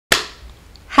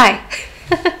Hi.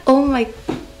 Oh my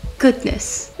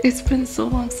goodness. It's been so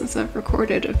long since I've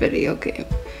recorded a video game.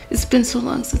 It's been so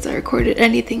long since I recorded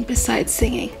anything besides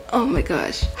singing. Oh my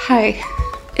gosh. Hi.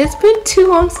 It's been too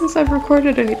long since I've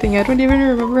recorded anything. I don't even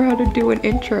remember how to do an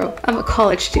intro. I'm a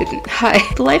college student. Hi.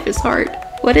 Life is hard.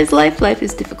 What is life? Life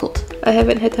is difficult. I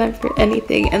haven't had time for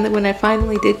anything, and then when I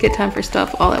finally did get time for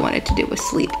stuff, all I wanted to do was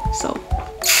sleep. So,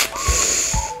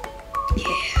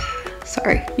 yeah.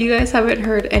 Sorry. You guys haven't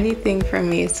heard anything from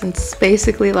me since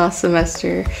basically last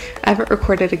semester. I haven't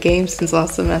recorded a game since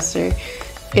last semester.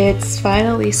 It's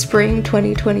finally spring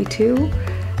 2022.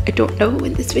 I don't know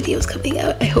when this video is coming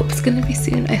out. I hope it's gonna be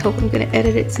soon. I hope I'm gonna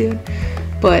edit it soon.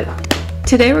 But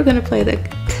today we're gonna play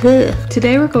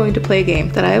Today we're going to play a game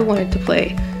that I wanted to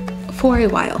play for a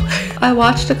while. I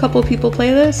watched a couple people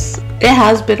play this. It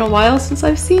has been a while since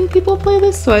I've seen people play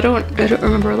this, so I don't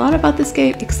remember a lot about this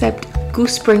game except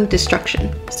Goose Spring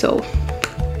Destruction. So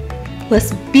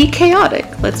let's be chaotic.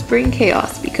 Let's bring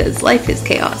chaos because life is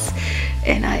chaos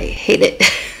and I hate it.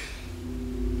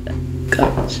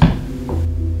 Gosh.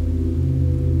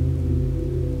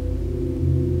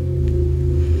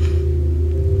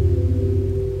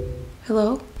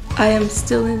 Hello? I am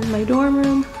still in my dorm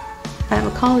room. I'm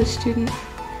a college student.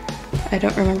 I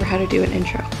don't remember how to do an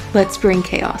intro. Let's bring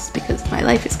chaos because my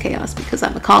life is chaos because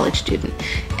I'm a college student.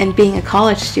 And being a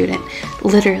college student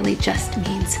literally just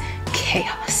means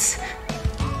chaos.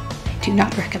 I do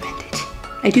not recommend it.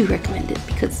 I do recommend it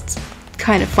because it's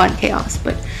kind of fun chaos,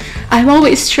 but I'm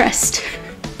always stressed.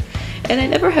 And I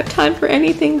never have time for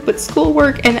anything but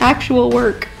schoolwork and actual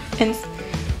work. And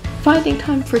finding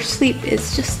time for sleep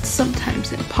is just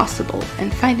sometimes impossible,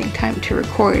 and finding time to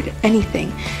record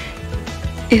anything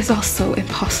is also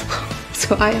impossible.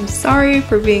 So I am sorry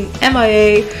for being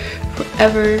MIA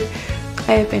forever.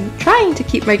 I have been trying to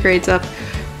keep my grades up.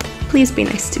 Please be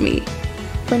nice to me.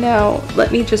 For now,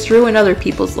 let me just ruin other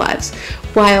people's lives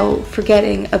while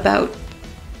forgetting about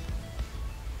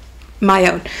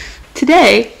my own.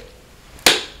 Today,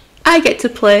 I get to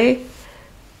play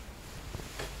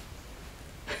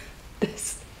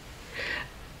this.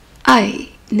 I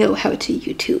know how to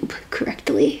YouTube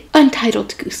correctly.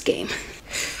 Untitled Goose Game.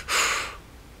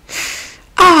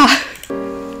 Ah!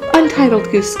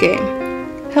 Untitled Goose Game.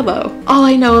 Hello. All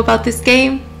I know about this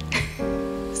game.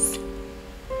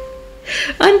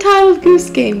 Untitled Goose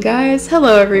Game, guys.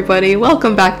 Hello, everybody.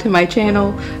 Welcome back to my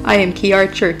channel. I am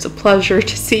Khiarcher. It's a pleasure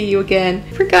to see you again.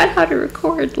 Forgot how to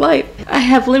record live. I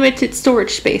have limited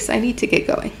storage space. I need to get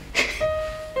going.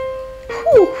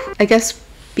 Whew. I guess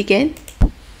begin.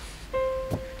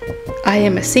 I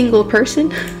am a single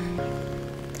person.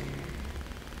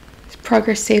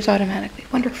 Progress saves automatically.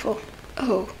 Wonderful.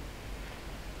 Oh.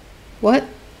 What?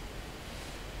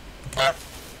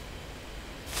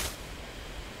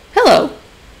 Hello.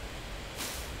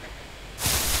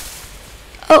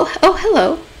 Oh,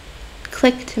 hello.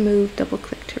 Click to move, double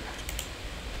click to run.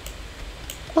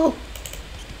 Oh.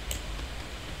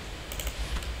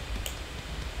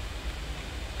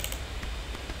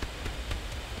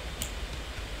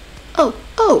 Oh.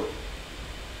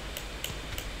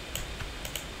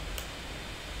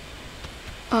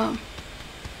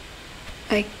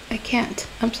 I can't.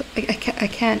 I'm so, I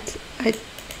can't.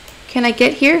 Can I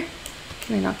get here?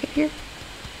 Can I not get here?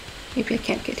 Maybe I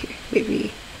can't get here.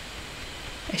 Maybe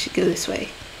I should go this way.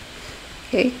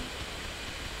 Okay.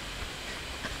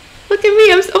 Look at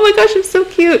me. Oh my gosh, I'm so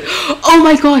cute. Oh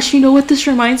my gosh, you know what this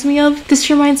reminds me of? This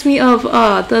reminds me of the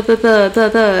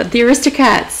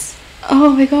Aristocats.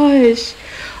 Oh my gosh.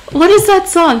 What is that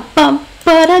song? Bum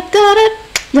ba da da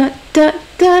da da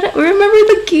da da. Remember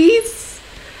the geese?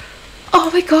 Oh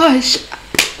my gosh.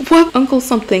 What? Uncle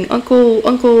something. Uncle.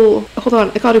 Hold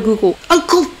on, I gotta Google.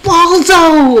 Uncle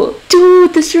Waldo!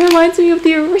 Dude, this reminds me of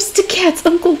the Aristocats.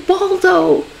 Uncle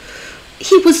Waldo.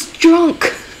 He was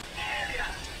drunk.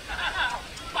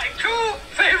 My two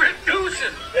favorite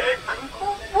gooses.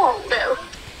 Uncle Waldo.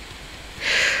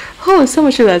 Oh, so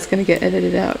much of that's gonna get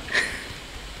edited out.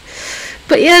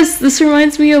 But yes, this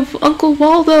reminds me of Uncle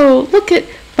Waldo. Look at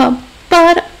bum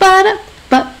ba da ba da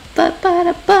ba ba ba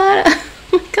da ba da.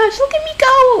 Oh my gosh, look at me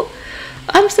go!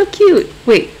 I'm so cute.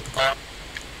 Wait.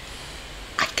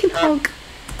 I can honk.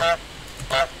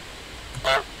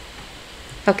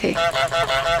 Okay.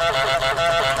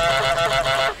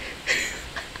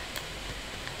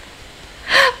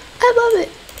 I love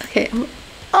it. Okay.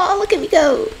 Oh, look at me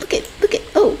go. Look at.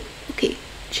 Oh, okay.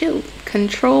 Chill.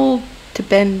 Control to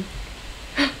bend.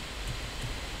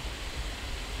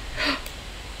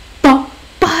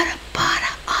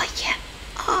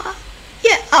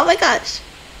 Oh my gosh.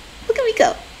 Look at me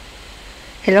go.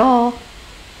 Hello?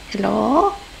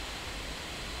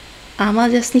 I'ma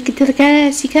just sneak into the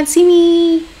grass. You can't see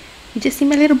me. You just see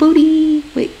my little booty.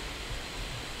 Wait.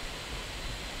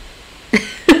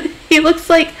 He looks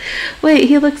like, wait,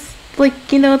 he looks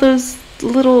like, you know, those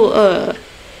little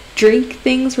drink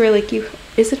things where like you,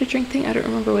 is it a drink thing? I don't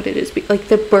remember what it is. But like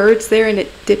the bird's there and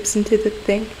it dips into the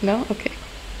thing. No? Okay.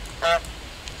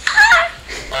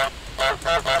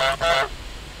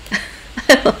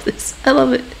 I love this. I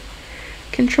love it.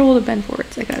 Control to bend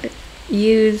forwards. I got it.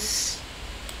 Use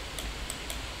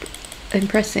and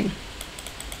pressing.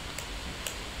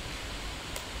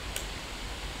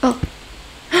 Oh.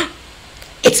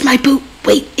 It's my boot.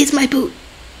 Wait, it's my boot.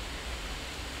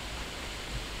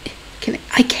 Can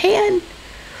I can.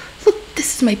 Look,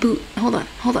 this is my boot. Hold on.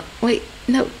 Hold on. Wait.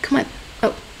 No, come on.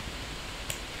 Oh.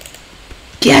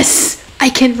 Yes! I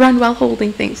can run while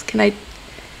holding things. Can I?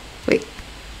 Wait.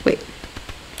 Wait.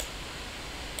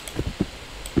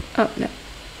 Oh, no.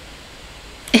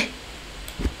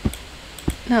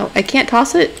 No, I can't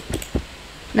toss it?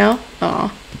 No?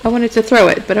 Aw. I wanted to throw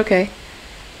it, but okay.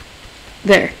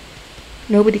 There.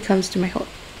 Nobody comes to my hole.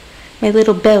 My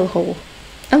little bell hole.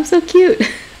 I'm so cute.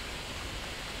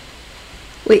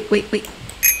 Wait, wait, wait.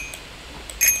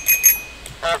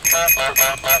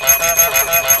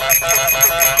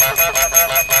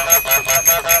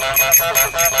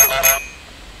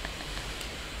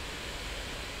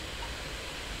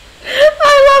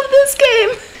 I love this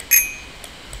game.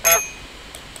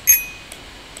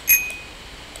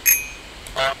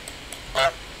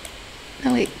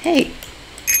 No, wait, hey.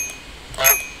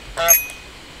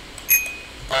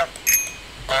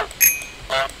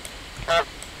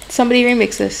 Somebody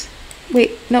remix this.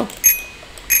 Wait, no.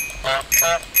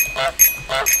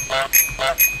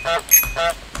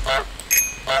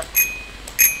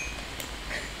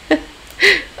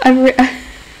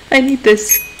 I need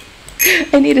this.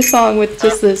 I need a song with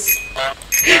just this.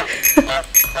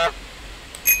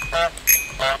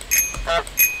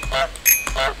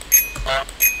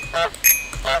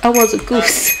 I was a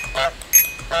goose.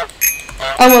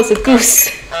 I was a goose.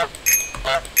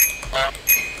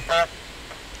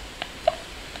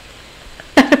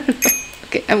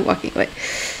 Okay, I'm walking away.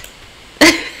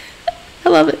 I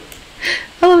love it.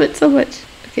 I love it so much.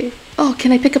 Okay. Oh,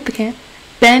 can I pick up the can?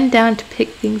 Bend down to pick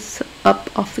things up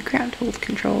off the ground. Hold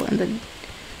control and then...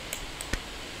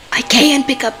 I can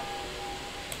pick up...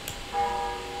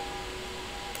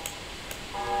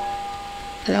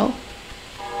 Hello?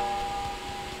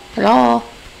 Hello?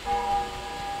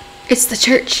 It's the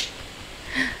church.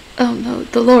 Oh no,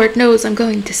 the Lord knows I'm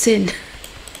going to sin.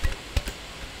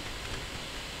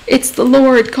 It's the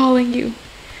Lord calling you.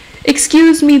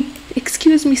 Excuse me,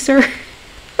 sir.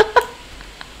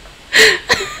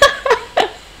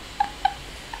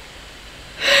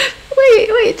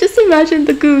 Wait, just imagine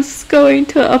the goose going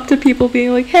up to people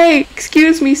being like, hey,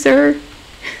 excuse me, sir.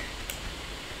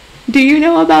 Do you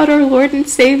know about our Lord and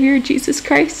Savior, Jesus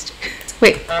Christ?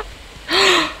 Wait.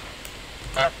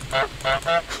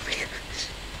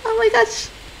 Oh my gosh.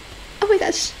 Oh my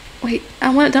gosh. Wait, I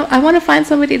want to find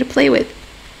somebody to play with.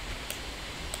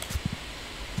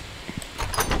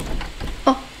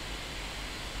 Oh.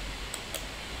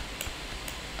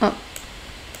 Oh.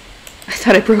 I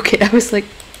thought I broke it. I was like,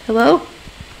 hello?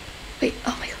 Wait,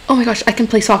 oh my gosh, I can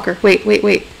play soccer. Wait.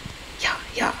 Yeah.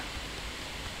 Yeah,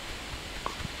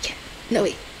 no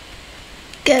wait.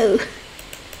 Go.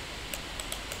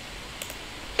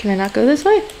 Can I not go this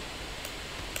way?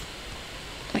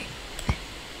 Wait.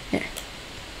 There.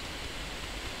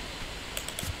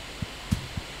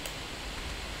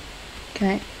 Can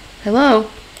I? Hello?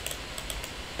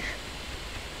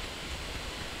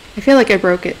 I feel like I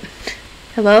broke it.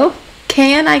 Hello?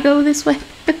 Can I go this way?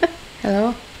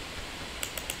 Hello?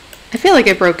 I feel like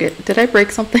I broke it. Did I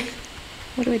break something?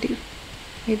 What do I do?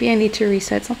 Maybe I need to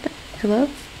reset something. Hello?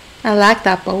 I like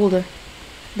that boulder.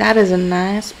 That is a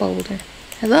nice boulder.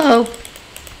 Hello?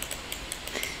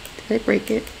 Did I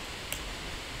break it?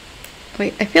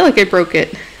 Wait, I feel like I broke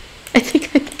it. I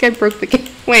think I broke the game.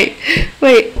 Wait.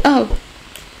 Oh.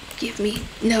 Give me.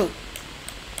 No.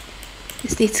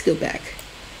 This needs to go back.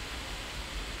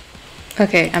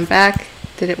 Okay, I'm back.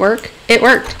 Did it work? It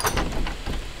worked!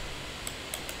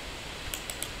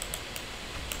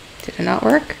 Did it not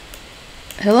work?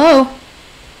 Hello?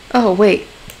 Oh, wait.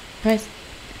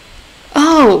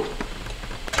 Oh!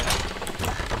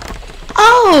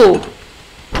 Oh!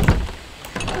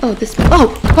 Oh, this...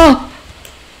 Oh!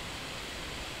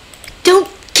 Don't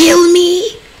kill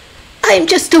me! I'm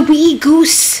just a wee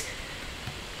goose.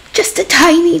 Just a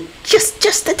tiny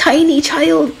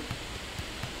child.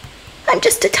 I'm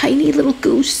just a tiny little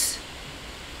goose.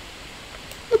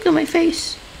 Look at my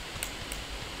face.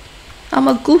 I'm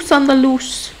a goose on the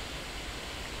loose.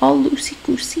 all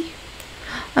loosey-goosey.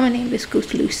 I'm gonna name this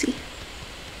goose Lucy.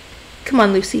 Come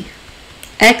on, Lucy.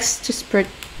 X to spread.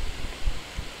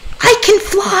 I can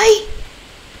fly!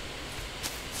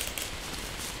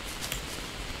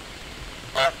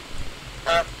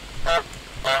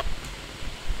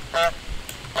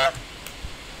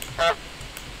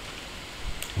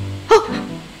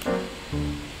 Oh!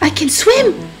 I can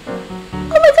swim! Oh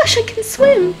my gosh, I can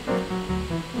swim!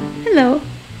 Hello.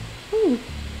 Ooh.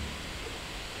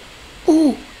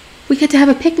 Ooh, we get to have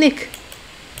a picnic.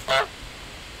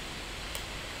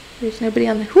 There's nobody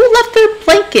on there. Who left their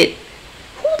blanket?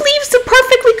 Who leaves a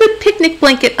perfectly good picnic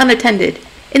blanket unattended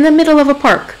in the middle of a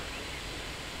park?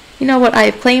 You know what? I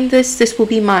have claimed this. This will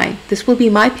be mine. This will be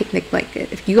my picnic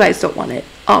blanket. If you guys don't want it,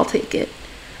 I'll take it.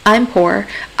 I'm poor.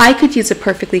 I could use a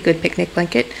perfectly good picnic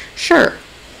blanket. Sure.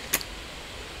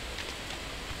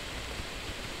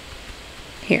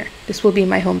 Here. This will be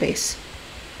my home base.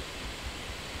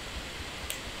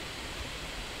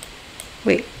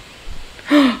 Wait.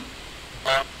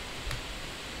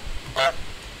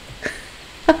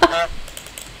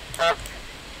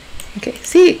 Okay,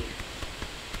 see?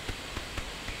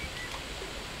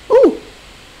 Ooh!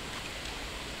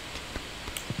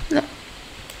 No.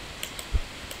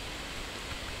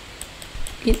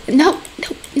 No,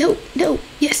 no, no, no,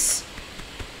 yes!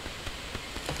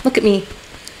 Look at me.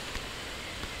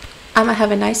 I'm gonna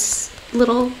have a nice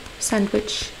little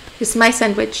sandwich. This is my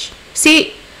sandwich.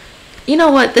 See? You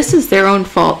know what? This is their own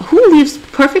fault. Who leaves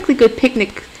perfectly good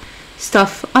picnic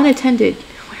stuff unattended?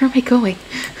 Where am I going?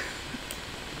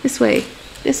 This way.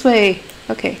 This way.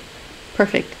 Okay.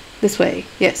 Perfect. This way.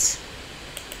 Yes.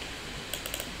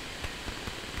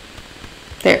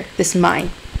 There. This is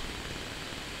mine.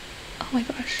 Oh my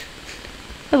gosh.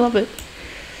 I love it.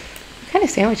 What kind of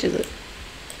sandwich is it?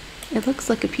 It looks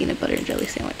like a peanut butter and jelly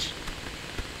sandwich.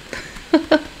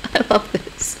 I love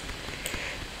this.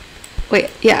 Wait,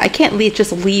 yeah, I can't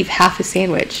just leave half a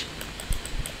sandwich.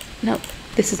 No,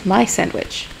 this is my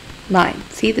sandwich. Mine.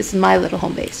 See, this is my little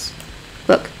home base.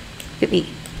 Look at me.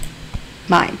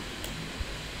 Mine.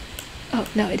 Oh,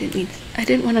 no, I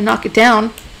didn't want to knock it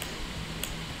down.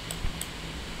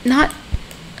 Not,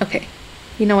 okay.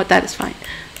 You know what, that is fine.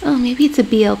 Oh, maybe it's a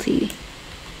BLT.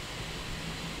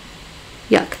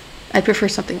 Yuck. I prefer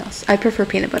something else. I prefer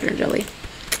peanut butter and jelly.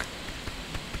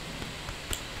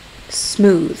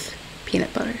 Smooth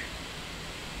peanut butter.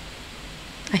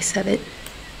 I said it.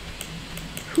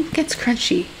 Who gets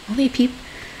crunchy? Only people.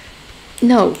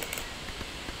 No.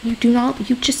 You do not.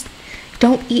 You just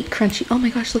don't eat crunchy. Oh my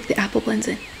gosh, look, the apple blends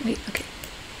in. Wait, okay.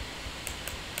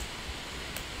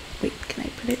 Wait, can I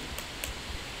put it?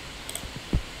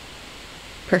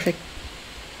 Perfect.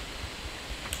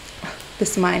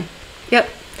 This is mine. Yep.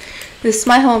 This is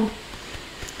my home.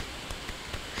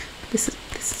 This is,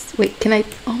 wait, can I,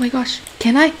 oh my gosh,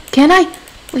 can I?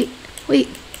 Wait.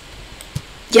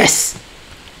 Yes!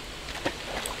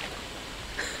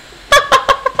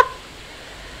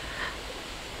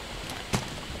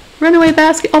 Runaway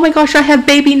basket, oh my gosh, I have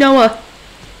baby Noah.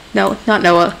 No, not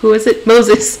Noah, who is it?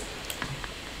 Moses.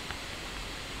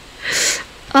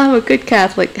 I'm a good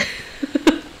Catholic.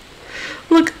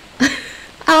 Look,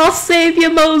 I'll save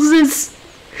you, Moses.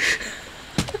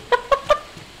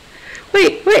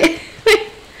 Wait.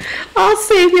 I'll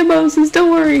save you, Moses.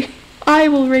 Don't worry. I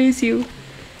will raise you.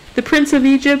 The Prince of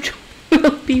Egypt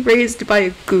will be raised by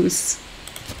a goose.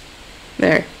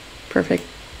 There. Perfect.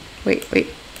 Wait.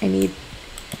 I need...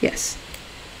 Yes.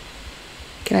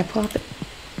 Can I plop it?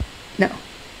 No.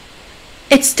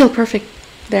 It's still perfect.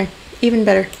 There. Even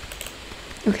better.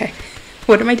 Okay.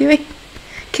 What am I doing?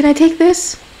 Can I take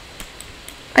this?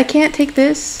 I can't take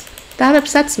this. That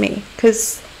upsets me,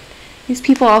 because these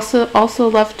people also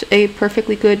left a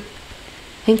perfectly good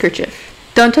handkerchief.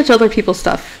 Don't touch other people's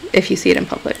stuff if you see it in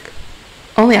public.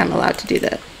 Only I'm allowed to do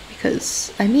that,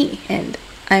 because I'm me, and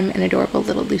I'm an adorable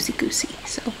little loosey-goosey,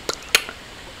 so.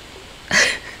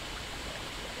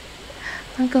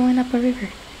 I'm going up a river.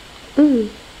 Ooh.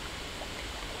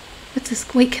 What's this?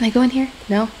 Wait, can I go in here?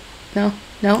 No.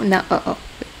 Uh-oh.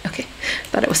 Okay.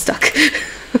 Thought I was stuck.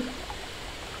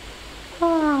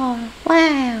 Oh,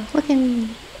 wow. Look at me.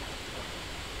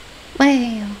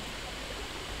 Wow.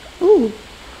 Ooh.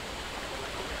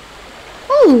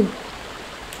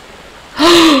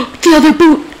 The other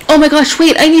boot. Oh my gosh,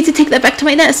 wait. I need to take that back to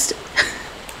my nest.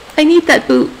 I need that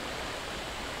boot.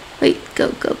 Wait,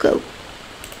 go.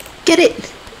 Get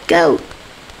it. Go.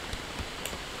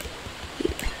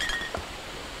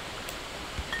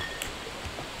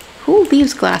 Who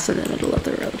leaves glass in the middle of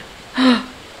the road?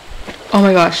 Oh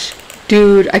my gosh.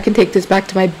 Dude, I can take this back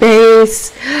to my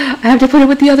base. I have to put it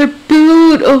with the other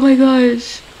boot. Oh my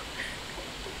gosh.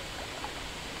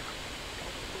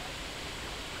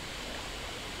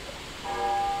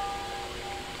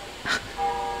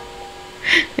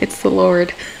 It's the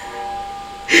Lord.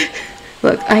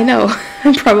 Look, I know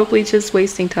I'm probably just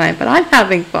wasting time, but I'm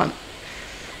having fun.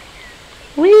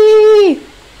 Whee!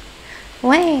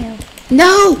 Wow.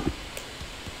 No!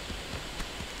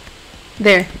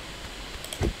 There.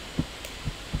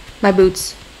 My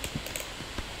boots.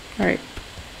 Alright.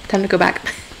 Time to go back.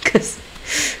 Because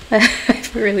I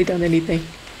haven't really done anything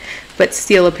but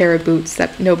steal a pair of boots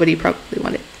that nobody probably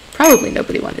wanted. Probably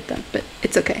nobody wanted them, but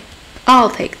it's okay. I'll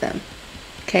take them.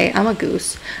 Okay, I'm a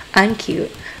goose. I'm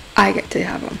cute. I get to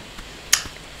have them.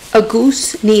 A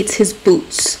goose needs his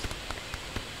boots.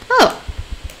 Oh.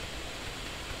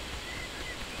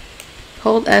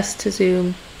 Hold S to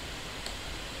zoom.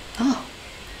 Oh.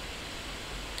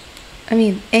 I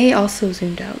mean, A also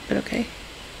zoomed out, but okay.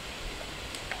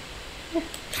 Yeah.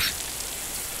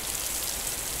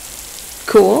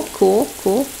 Cool, cool,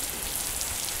 cool.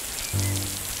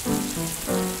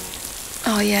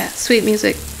 Oh yeah, sweet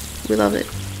music. We love it.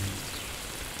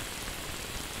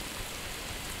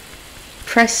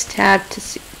 Press tab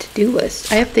to do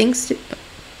list. I have things to...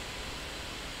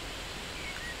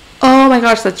 Oh my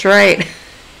gosh, that's right.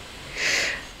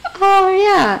 Oh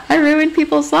yeah, I ruined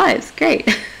people's lives. Great.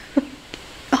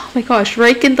 Oh my gosh,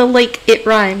 rake in the lake, it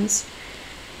rhymes.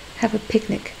 Have a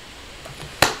picnic.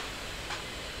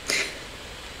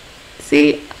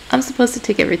 See, I'm supposed to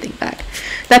take everything back.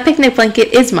 That picnic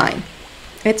blanket is mine.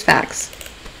 It's facts.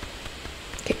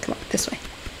 Okay, come on, this way.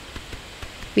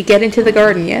 We get into the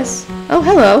garden, yes? Oh,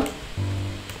 hello.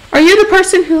 Are you the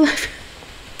person who left...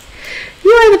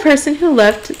 You are the person who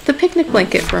left the picnic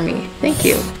blanket for me. Thank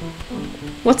you.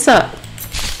 What's up?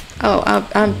 Oh,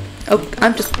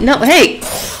 I'm just... No, hey!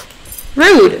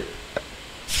 Rude!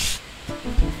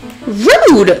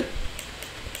 Rude!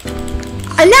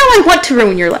 Now I want to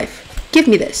ruin your life. Give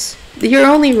me this. Your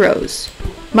only rose.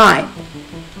 Mine.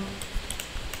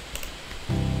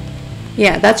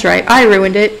 Yeah, that's right. I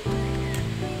ruined it.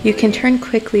 You can turn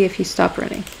quickly if you stop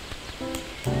running.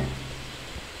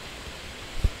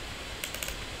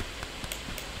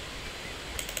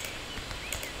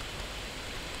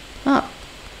 Oh.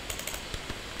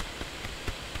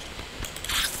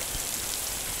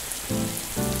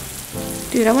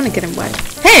 Dude, I want to get him wet.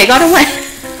 Hey, I got him wet.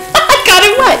 I got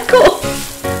him wet. Cool.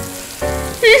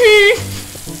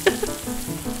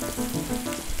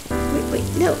 Wait,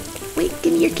 no. Wait,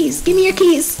 give me your keys. Give me your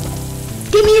keys.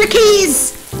 Give me your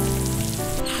keys.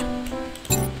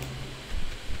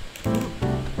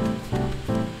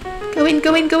 Go in,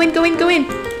 go in, go in, go in, go in.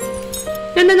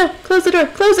 No, no, no. Close the door.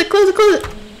 Close it, close it, close it.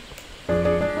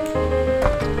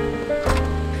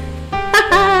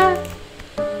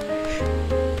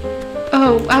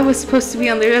 Oh, I was supposed to be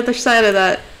on the other side of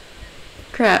that.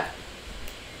 Crap.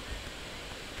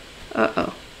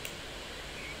 Uh-oh.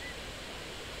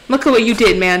 Look at what you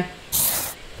did, man.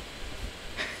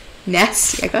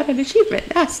 Nasty. I got an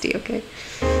achievement. Nasty, okay.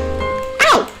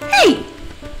 Ow! Hey!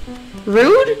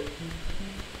 Rude?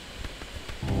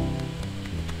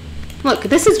 Look,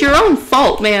 this is your own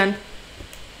fault, man.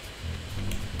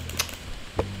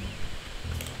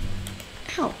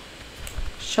 Ow.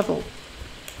 Shovel.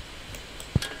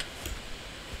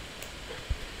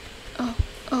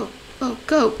 Oh,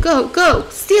 go, go, go!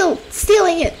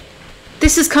 Stealing it!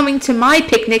 This is coming to my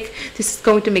picnic. This is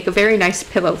going to make a very nice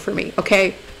pillow for me,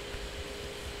 okay?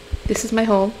 This is my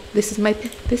home. This is my,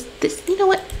 this, you know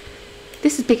what?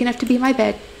 This is big enough to be my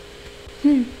bed.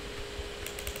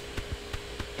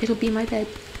 It'll be my bed.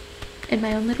 In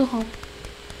my own little home.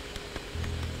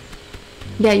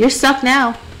 Yeah, you're stuck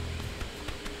now.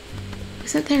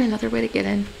 Isn't there another way to get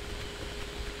in?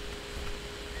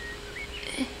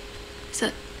 Is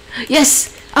that...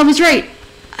 Yes! I was right!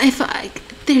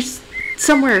 There's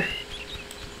somewhere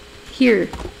here.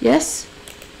 Yes?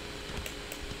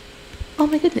 Oh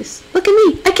my goodness. Look at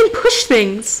me! I can push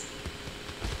things!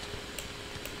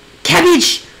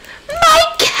 Cabbage!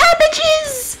 My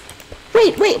cabbages!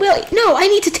 Wait. No, I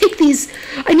need to take these.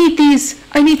 I need these.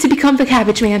 I need to become the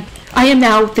cabbage man. I am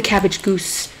now the cabbage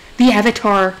goose. The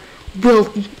avatar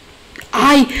will...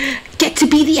 I get to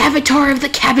be the avatar of the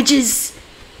cabbages.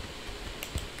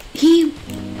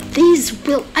 These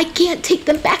will... I can't take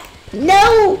them back.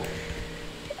 No!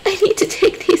 I need to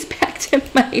take these back to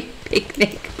my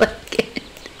picnic blanket.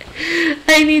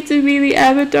 I need to be the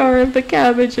avatar of the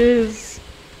cabbages.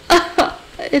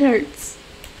 It hurts.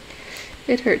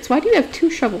 It hurts. Why do you have 2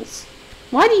 shovels?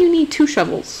 Why do you need 2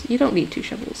 shovels? You don't need 2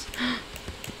 shovels.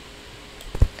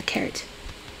 A carrot.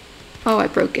 Oh, I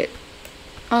broke it.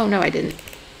 Oh, no, I didn't.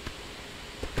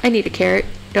 I need a carrot.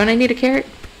 Don't I need a carrot?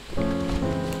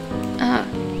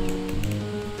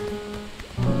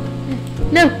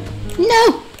 No!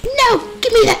 No! No!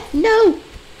 Give me that! No!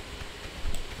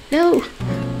 No!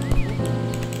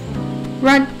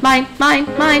 Run! Mine! Mine!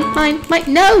 Mine! Mine! Mine!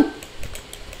 No!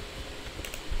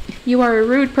 You are a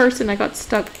rude person. I got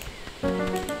stuck.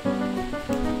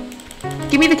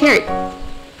 Give me the carrot.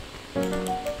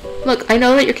 Look, I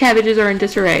know that your cabbages are in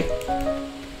disarray.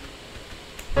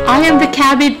 I am the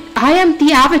cabbage. I am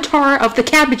the avatar of the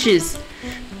cabbages.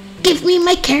 Give me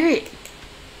my carrot.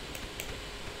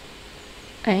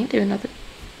 I ain't doing nothing.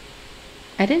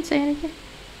 I didn't say anything.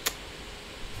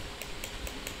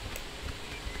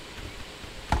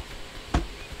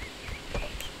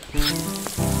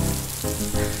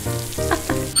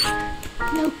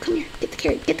 No, come here. Get the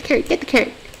carrot. Get the carrot. Get the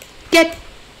carrot. Get.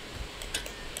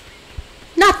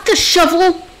 Not the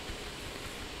shovel.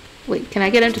 Wait, can I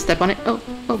get him to step on it? Oh,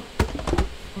 oh.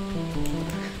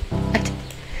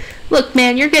 Look,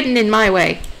 man, you're getting in my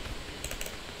way.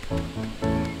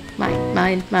 Mine,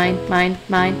 mine, mine, mine,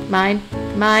 mine, mine,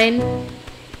 mine.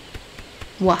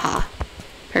 Waha.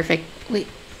 Perfect. Wait.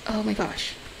 Oh my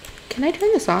gosh. Can I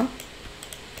turn this on?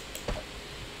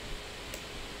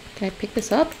 Can I pick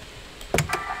this up?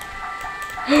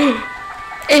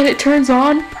 And it turns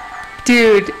on?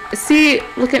 Dude, see,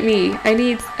 look at me. I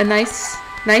need a nice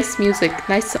music.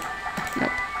 Nice, no,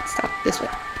 stop, this way.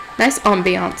 Nice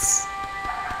ambiance.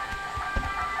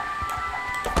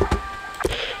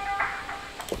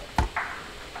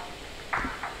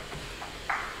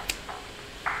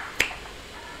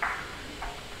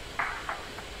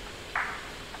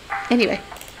 Anyway,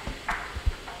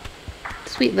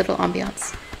 sweet little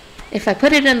ambiance. If I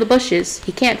put it in the bushes,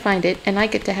 he can't find it, and I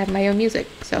get to have my own music,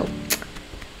 so.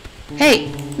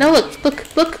 Hey, no, look,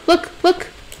 look, look, look, look.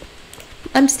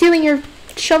 I'm stealing your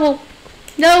shovel.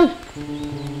 No!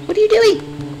 What are you doing?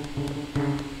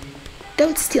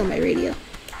 Don't steal my radio.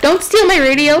 Don't steal my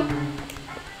radio!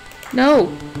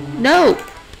 No. No!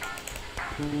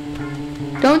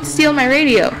 Don't steal my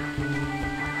radio.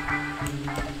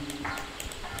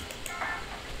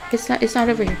 It's not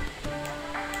over here.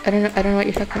 I don't know what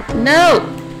you're talking about.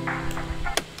 No!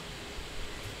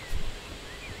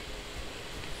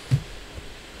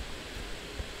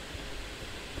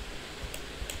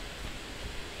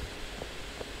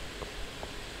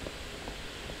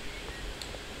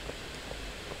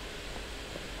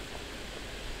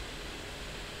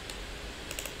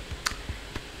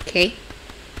 Okay.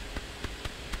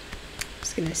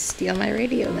 Just gonna steal my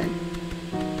radio then.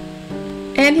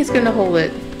 And he's gonna hold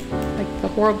it. Like the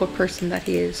horrible person that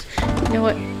he is. You know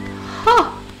what? Ha!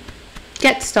 Huh.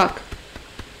 Get stuck.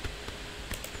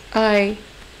 I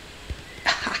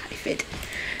fit.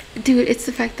 Dude, it's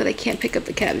the fact that I can't pick up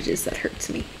the cabbages that hurts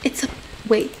me. It's a...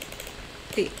 Wait.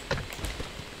 Wait.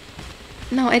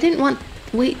 No, I didn't want...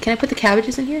 Wait, can I put the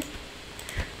cabbages in here?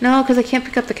 No, because I can't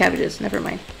pick up the cabbages. Never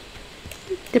mind.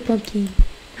 The pumpkin.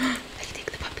 I can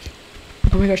take the pumpkin.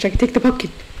 Oh my gosh, I can take the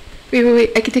pumpkin. Wait, wait,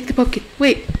 wait. I can take the pumpkin.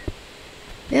 Wait.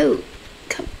 No.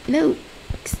 Come. No.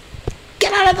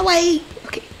 Get out of the way.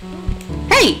 Okay.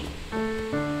 Hey!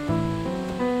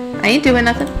 I ain't doing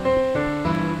nothing.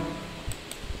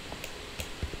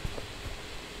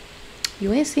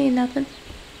 You ain't seeing nothing.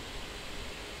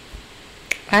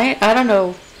 I don't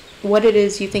know what it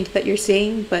is you think that you're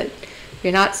seeing, but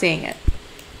you're not seeing it.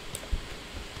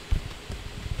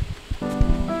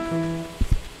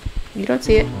 You don't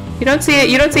see it. You don't see it.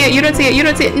 You don't see it. You don't see it. You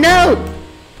don't see it. No!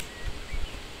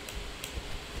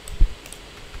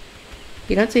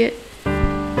 You don't see it.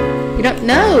 You don't.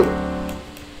 No!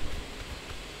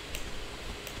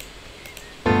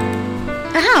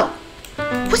 Ow!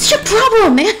 What's your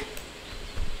problem, man?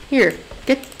 Here.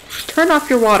 Turn off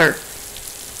your water.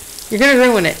 You're gonna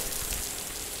ruin it.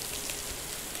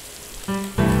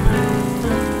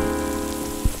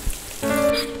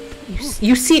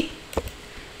 You see...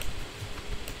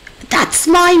 That's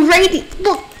my radio.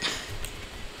 Look.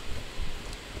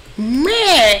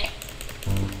 Meh.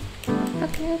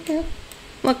 Okay.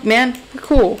 Look, man, we're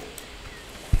cool.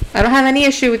 I don't have any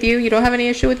issue with you. You don't have any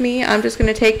issue with me. I'm just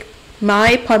gonna take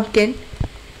my pumpkin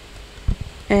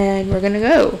and we're gonna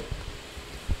go.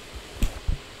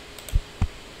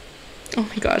 Oh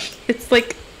my gosh, it's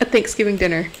like a Thanksgiving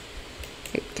dinner.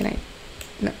 Wait, can I?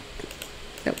 No.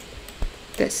 No.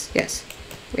 This, yes.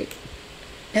 Wait.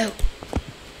 No.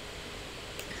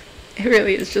 It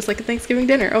really is just like a Thanksgiving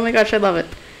dinner. Oh my gosh, I love it.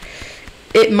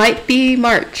 It might be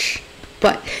March,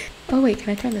 but... Oh wait, can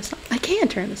I turn this on? I can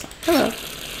turn this on. Hello.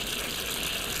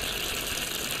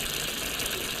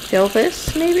 Fill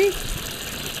this, maybe?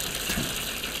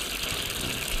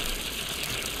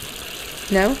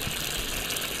 No?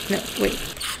 No, wait.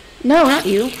 No, not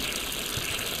you.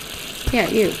 Yeah,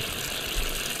 you.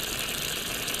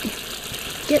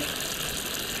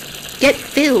 Get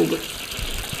filled.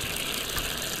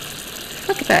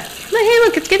 Look at that. Hey,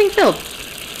 look, it's getting filled.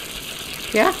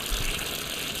 Yeah?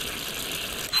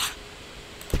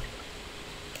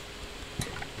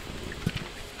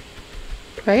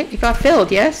 Right? It got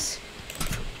filled, yes?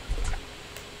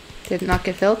 Did it not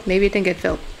get filled? Maybe it didn't get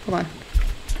filled. Hold on.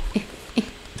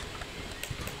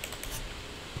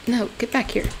 No, get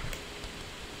back here.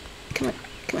 Come on,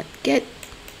 come on. Get.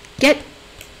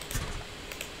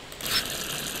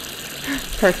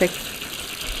 Perfect.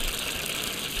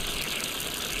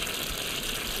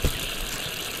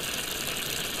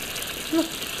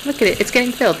 Look at it. It's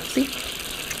getting filled. See?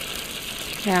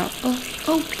 Now,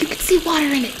 oh, you can see water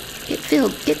in it. Get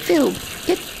filled.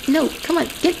 No, come on.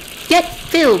 Get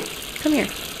filled. Come here.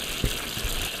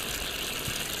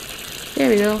 There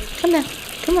we go. Come on.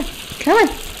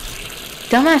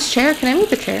 Dumbass chair. Can I move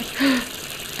the chair?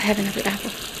 I have another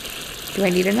apple. Do I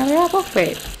need another apple?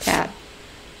 Wait. Tab.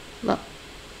 Look.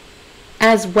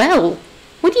 As well?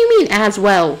 What do you mean as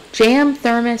well? Jam,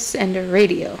 thermos, and a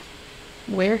radio.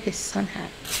 Wear his sun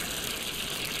hat.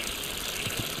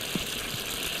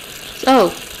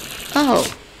 Oh.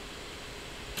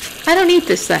 I don't need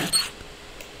this then.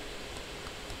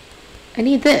 I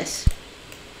need this.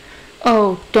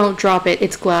 Oh, don't drop it.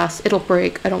 It's glass. It'll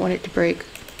break. I don't want it to break.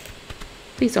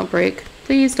 Please don't break.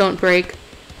 Please don't break.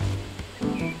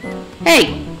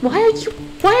 Hey, why are you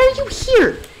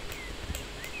here?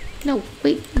 No,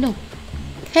 wait, no.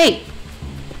 Hey.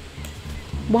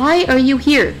 Why are you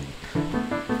here?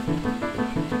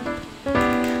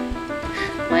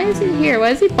 Why is he here? Why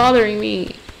is he bothering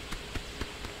me?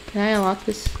 Can I unlock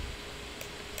this?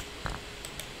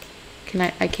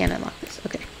 I can't unlock this.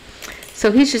 Okay.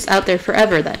 So he's just out there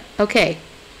forever then. Okay.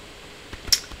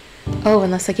 Oh,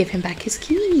 unless I give him back his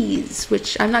keys,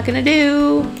 which I'm not gonna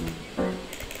do.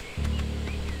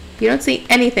 You don't see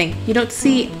anything. You don't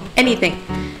see anything.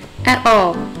 At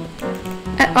all.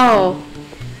 At all.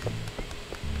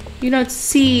 You don't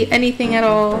see anything at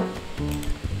all.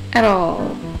 At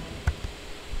all.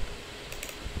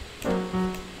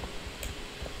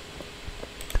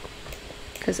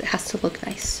 Because it has to look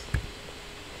nice.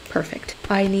 Perfect.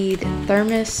 I need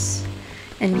thermos.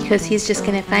 And because he's just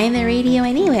gonna find the radio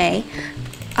anyway,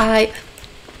 I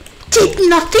did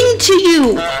nothing to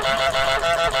you!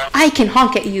 I can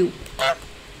honk at you.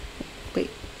 Wait,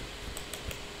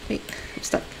 I'm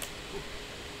stuck.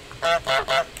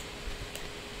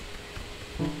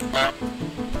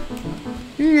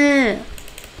 You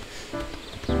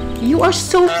are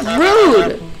so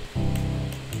rude!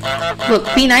 Look,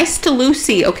 be nice to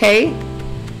Lucy, okay?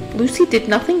 Lucy did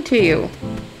nothing to you.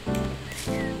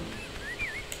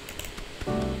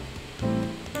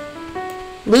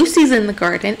 Lucy's in the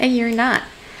garden and you're not.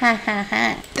 Ha ha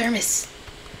ha. Thermos.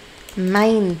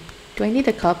 Mine. Do I need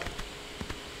a cup?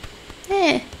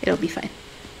 It'll be fine.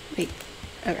 Wait.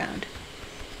 Around.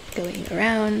 Going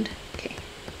around. Okay.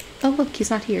 Oh look, he's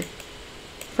not here.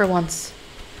 For once.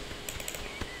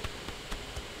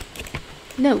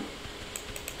 No.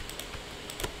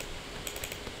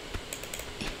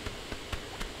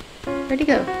 Where'd he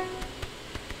go?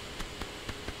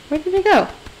 Where did he go?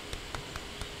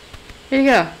 Here you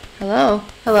go. Hello?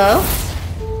 Hello?